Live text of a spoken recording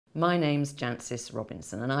My name's Jancis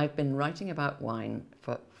Robinson and I've been writing about wine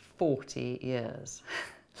for 40 years.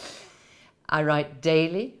 I write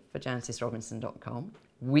daily for jancisrobinson.com,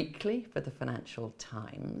 weekly for the Financial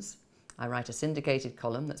Times. I write a syndicated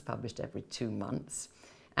column that's published every 2 months,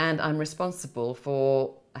 and I'm responsible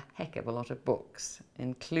for a heck of a lot of books,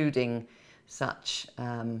 including such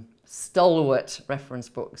stalwart reference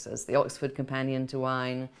books as the Oxford Companion to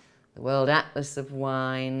Wine, the World Atlas of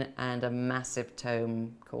Wine, and a massive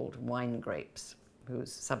tome called Wine Grapes,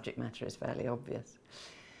 whose subject matter is fairly obvious.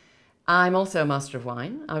 I'm also a Master of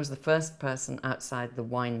Wine. I was the first person outside the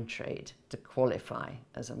wine trade to qualify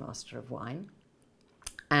as a Master of Wine,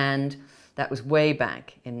 and that was way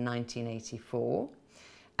back in 1984.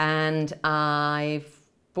 And I've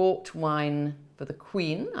bought wine for the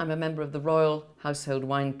Queen. I'm a member of the Royal Household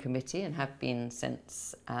Wine Committee and have been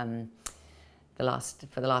since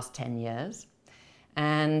for the last 10 years.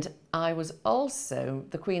 And I was also,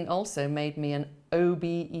 the Queen also made me an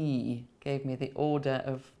OBE, gave me the Order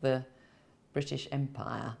of the British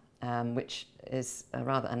Empire, which is a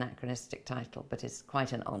rather anachronistic title, but is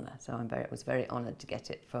quite an honour. So I was very honoured to get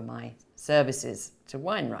it for my services to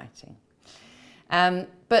wine writing.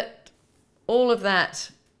 But all of that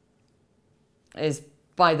is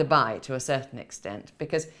by the by to a certain extent,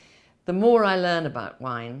 because the more I learn about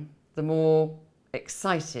wine, the more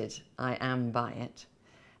excited I am by it.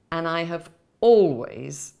 And I have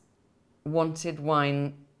always wanted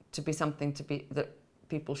wine to be something that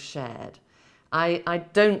people shared. I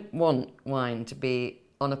don't want wine to be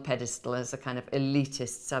on a pedestal as a kind of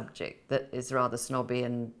elitist subject that is rather snobby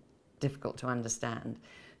and difficult to understand.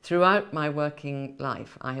 Throughout my working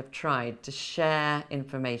life, I have tried to share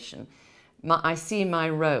information. I see my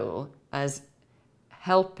role as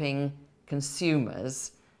helping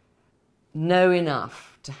consumers know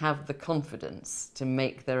enough to have the confidence to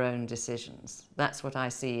make their own decisions. That's what I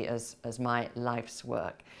see as my life's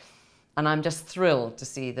work. And I'm just thrilled to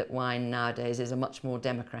see that wine nowadays is a much more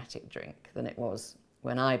democratic drink than it was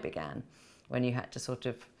when I began, when you had to sort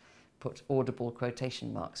of put audible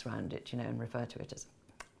quotation marks around it, and refer to it as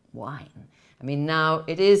wine. I mean, now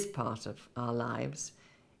it is part of our lives.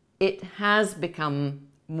 It has become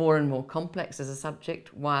more and more complex as a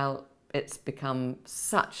subject, while it's become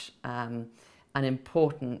such an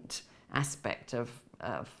important aspect of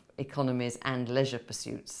economies and leisure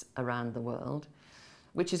pursuits around the world,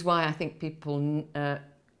 which is why I think people are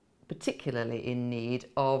particularly in need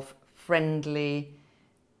of friendly,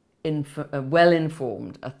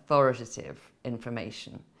 well-informed, authoritative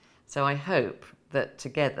information. So I hope that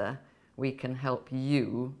together we can help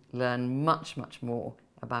you learn much, much more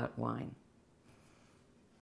about wine.